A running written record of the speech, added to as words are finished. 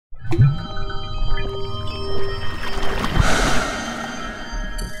Alright,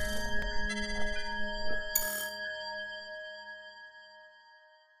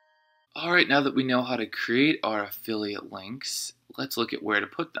 now that we know how to create our affiliate links, let's look at where to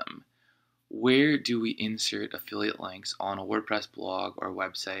put them. Where do we insert affiliate links on a WordPress blog or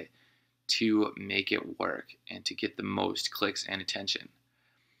website to make it work and to get the most clicks and attention?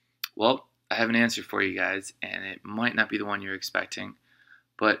 Well, I have an answer for you guys, and it might not be the one you're expecting,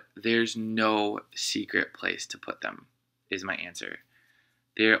 but there's no secret place to put them, is my answer.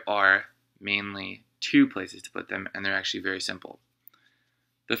 There are mainly two places to put them, and they're actually very simple.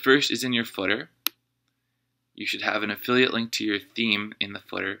 The first is in your footer. You should have an affiliate link to your theme in the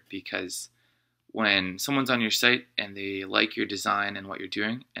footer, because when someone's on your site and they like your design and what you're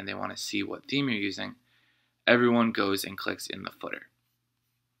doing and they want to see what theme you're using, everyone goes and clicks in the footer.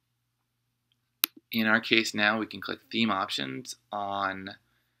 In our case now, we can click theme options on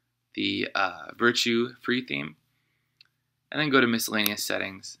the Virtue free theme and then go to miscellaneous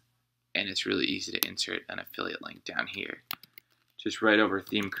settings, and it's really easy to insert an affiliate link down here. Just write over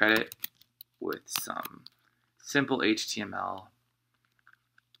theme credit with some simple HTML.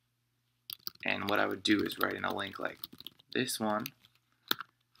 And what I would do is write in a link like this one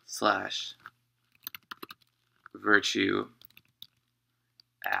 / Virtue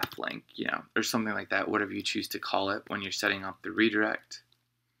app link, or something like that, whatever you choose to call it when you're setting up the redirect.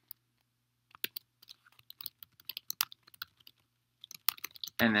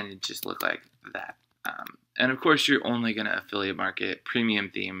 And then it just look like that. And of course, you're only going to affiliate market premium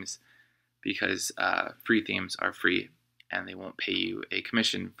themes, because free themes are free and they won't pay you a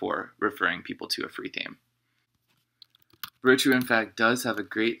commission for referring people to a free theme. Virtue, in fact, does have a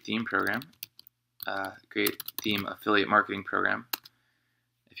great theme program, great theme affiliate marketing program.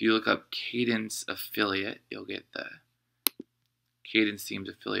 If you look up Cadence Affiliate, you'll get the Cadence Themes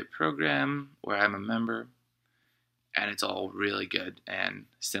Affiliate Program, where I'm a member, and it's all really good and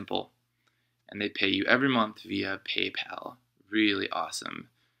simple. And they pay you every month via PayPal. Really awesome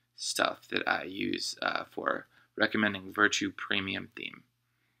stuff that I use for recommending Virtue Premium theme.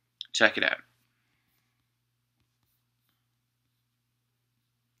 Check it out.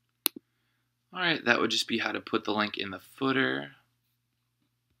 Alright, that would just be how to put the link in the footer.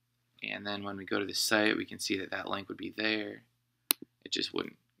 And then when we go to the site, we can see that that link would be there. It just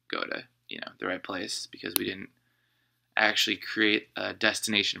wouldn't go to the right place because we didn't actually create a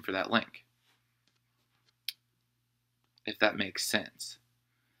destination for that link, if that makes sense.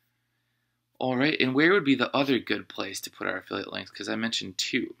 Alright, and where would be the other good place to put our affiliate links? Because I mentioned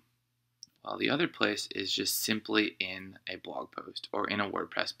two. Well, the other place is just simply in a blog post or in a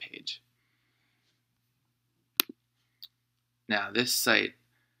WordPress page. Now, this site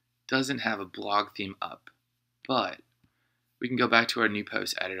doesn't have a blog theme up, but we can go back to our new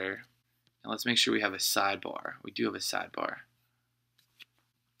post editor, and let's make sure we have a sidebar. We do have a sidebar.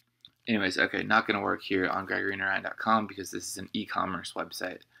 Anyways, okay, not going to work here on GregoryNarayan.com because this is an e-commerce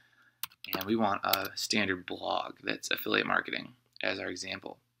website, and we want a standard blog that's affiliate marketing as our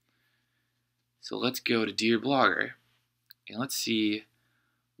example. So let's go to Dear Blogger, and let's see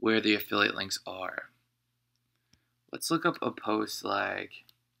where the affiliate links are. Let's look up a post like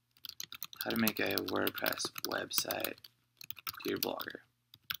how to make a WordPress website, Dear Blogger.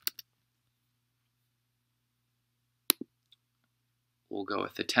 We'll go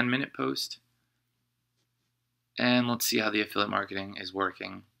with the 10-minute post, and let's see how the affiliate marketing is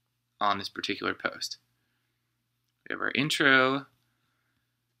working on this particular post. We have our intro,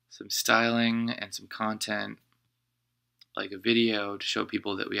 some styling, and some content, like a video to show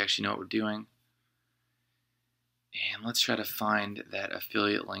people that we actually know what we're doing. And let's try to find that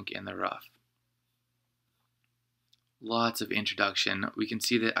affiliate link in the rough. Lots of introduction. We can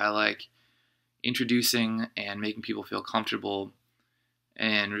see that I like introducing and making people feel comfortable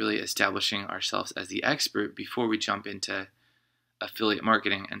and really establishing ourselves as the expert before we jump into affiliate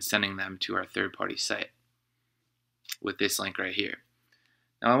marketing and sending them to our third-party site with this link right here.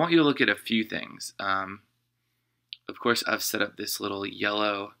 Now I want you to look at a few things. Of course, I've set up this little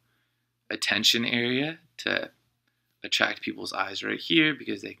yellow attention area to attract people's eyes right here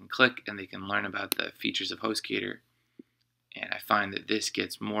because they can click and they can learn about the features of HostGator. And I find that this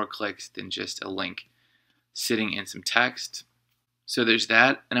gets more clicks than just a link sitting in some text. So there's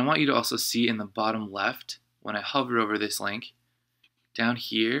that. And I want you to also see in the bottom left, when I hover over this link, down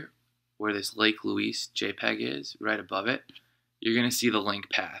here where this Lake Louise JPEG is, right above it, you're going to see the link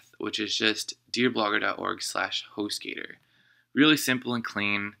path, which is just dearblogger.org/HostGator. Really simple and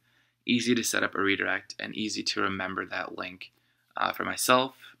clean, easy to set up a redirect, and easy to remember that link for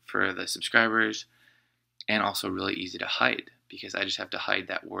myself, for the subscribers, and also really easy to hide because I just have to hide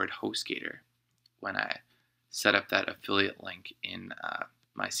that word HostGator when I set up that affiliate link in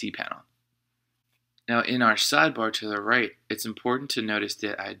my cPanel. Now in our sidebar to the right, it's important to notice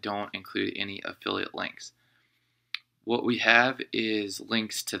that I don't include any affiliate links. What we have is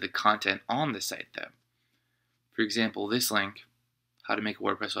links to the content on the site though. For example, this link, how to make a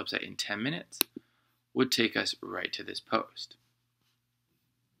WordPress website in 10 minutes, would take us right to this post.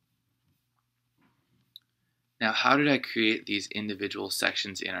 Now, how did I create these individual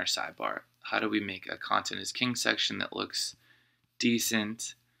sections in our sidebar? How do we make a content is king section that looks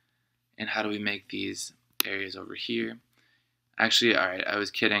decent? And how do we make these areas over here? Actually, all right, I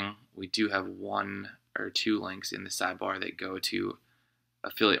was kidding. We do have 1 or 2 links in the sidebar that go to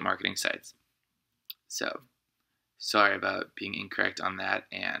affiliate marketing sites. So, sorry about being incorrect on that.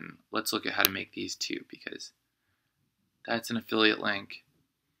 And let's look at how to make these 2, because that's an affiliate link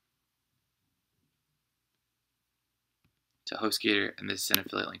to HostGator, and this is an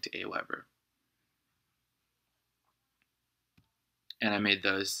affiliate link to Aweber. And I made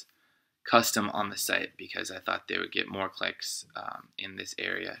those custom on the site because I thought they would get more clicks in this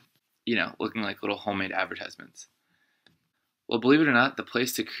area, you know, looking like little homemade advertisements. Well, believe it or not, the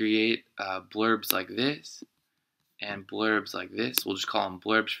place to create blurbs like this and blurbs like this, we'll just call them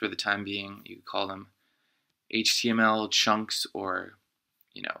blurbs for the time being. You could call them HTML chunks or,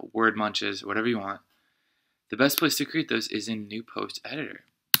 you know, word munches, whatever you want. The best place to create those is in New Post Editor.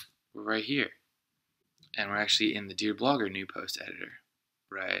 We're right here. And we're actually in the Dear Blogger New Post Editor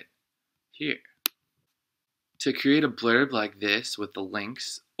right here. To create a blurb like this with the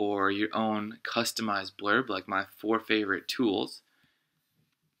links or your own customized blurb like my 4 favorite tools,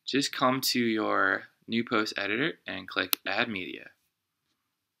 just come to your New Post Editor and click Add Media.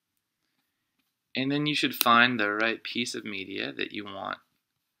 And then you should find the right piece of media that you want.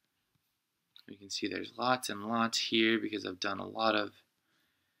 You can see there's lots and lots here because I've done a lot of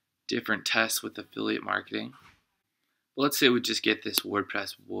different tests with affiliate marketing. But let's say we just get this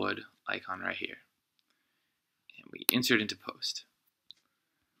WordPress wood icon right here. And we insert into post.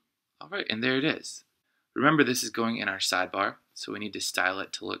 Alright, and there it is. Remember, this is going in our sidebar, so we need to style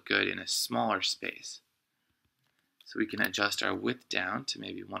it to look good in a smaller space. So we can adjust our width down to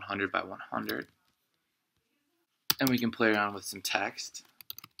maybe 100 by 100. And we can play around with some text.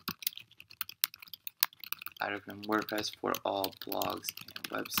 I recommend WordPress for all blogs and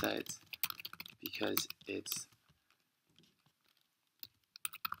websites because it's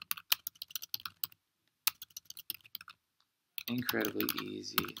incredibly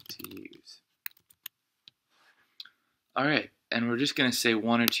easy to use. Alright, and we're just going to say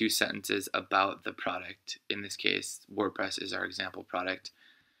 1 or 2 sentences about the product. In this case, WordPress is our example product.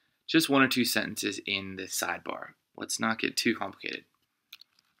 Just 1 or 2 sentences in the sidebar. Let's not get too complicated.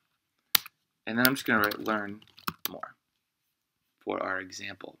 And then I'm just going to write learn more for our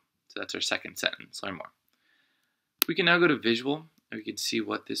example. So that's our second sentence, learn more. We can now go to visual and we can see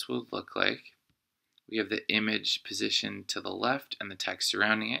what this will look like. We have the image positioned to the left and the text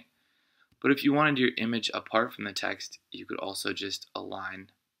surrounding it. But if you wanted your image apart from the text, you could also just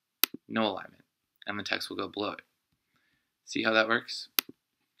align no alignment and the text will go below it. See how that works?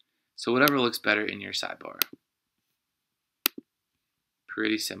 So whatever looks better in your sidebar.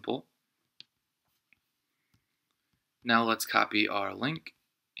 Pretty simple. Now let's copy our link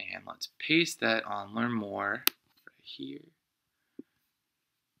and let's paste that on Learn More right here.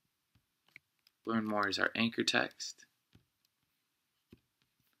 Learn More is our anchor text.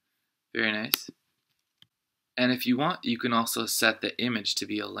 Very nice. And if you want, you can also set the image to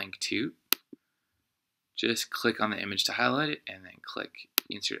be a link to. Just click on the image to highlight it and then click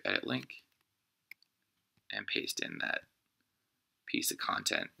Insert Edit Link and paste in that piece of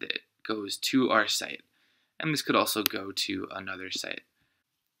content that goes to our site. And this could also go to another site.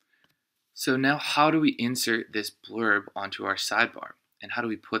 So now how do we insert this blurb onto our sidebar? And how do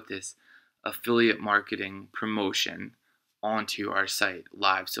we put this affiliate marketing promotion onto our site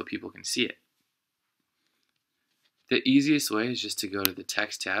live so people can see it? The easiest way is just to go to the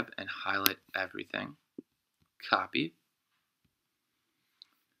text tab and highlight everything. Copy.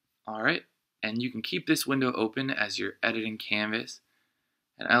 Alright, and you can keep this window open as you're editing canvas.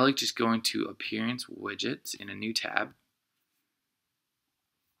 And I like just going to Appearance Widgets in a new tab.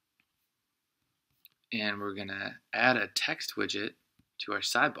 And we're going to add a text widget to our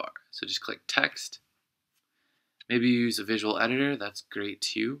sidebar. So just click Text. Maybe use a visual editor, that's great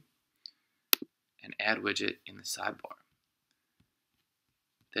too. And add widget in the sidebar.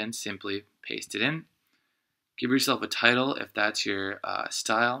 Then simply paste it in. Give yourself a title if that's your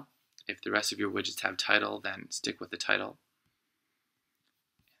style. If the rest of your widgets have title, then stick with the title.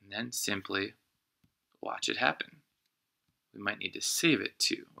 And then simply watch it happen. we might need to save it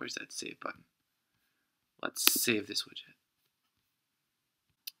too. Where's that save button? Let's save this widget.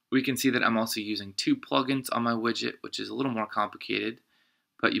 We can see that I'm also using 2 plugins on my widget, which is a little more complicated,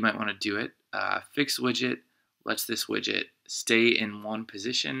 but you might want to do it. Fixed widget lets this widget stay in one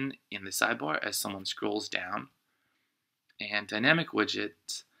position in the sidebar as someone scrolls down. And dynamic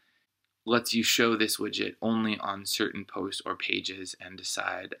widget lets you show this widget only on certain posts or pages and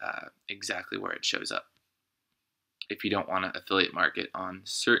decide exactly where it shows up if you don't want to affiliate market on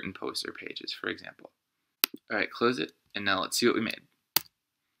certain posts or pages, for example. All right, close it, and now let's see what we made.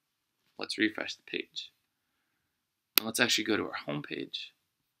 Let's refresh the page. And let's actually go to our home page.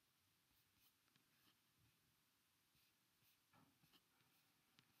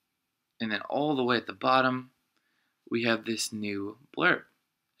 And then all the way at the bottom, we have this new blurb.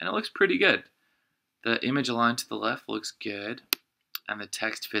 And it looks pretty good. The image aligned to the left looks good, and the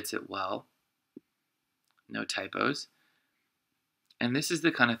text fits it well. No typos. And this is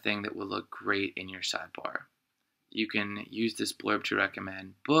the kind of thing that will look great in your sidebar. You can use this blurb to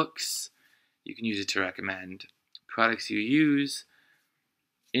recommend books. You can use it to recommend products you use,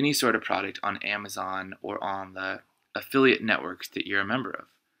 any sort of product on Amazon or on the affiliate networks that you're a member of.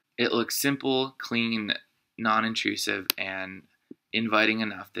 It looks simple, clean, non-intrusive, and inviting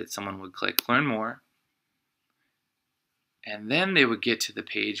enough that someone would click learn more, and then they would get to the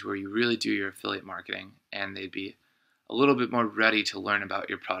page where you really do your affiliate marketing, and they'd be a little bit more ready to learn about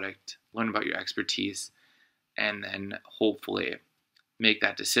your product, learn about your expertise, and then hopefully make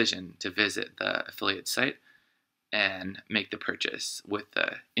that decision to visit the affiliate site and make the purchase with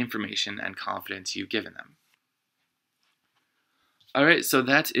the information and confidence you've given them. Alright, so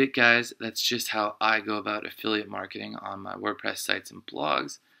that's it, guys. That's just how I go about affiliate marketing on my WordPress sites and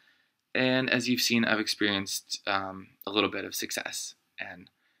blogs. And as you've seen, I've experienced a little bit of success. And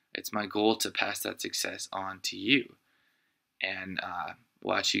it's my goal to pass that success on to you and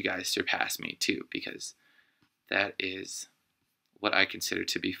watch you guys surpass me too, because that is what I consider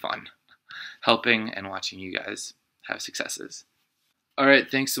to be fun, helping and watching you guys have successes.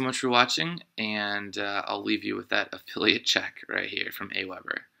 Alright, thanks so much for watching, and I'll leave you with that affiliate check right here from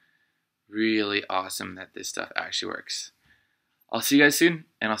AWeber. Really awesome that this stuff actually works. I'll see you guys soon,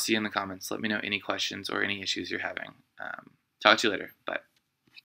 and I'll see you in the comments. Let me know any questions or any issues you're having. Talk to you later. Bye.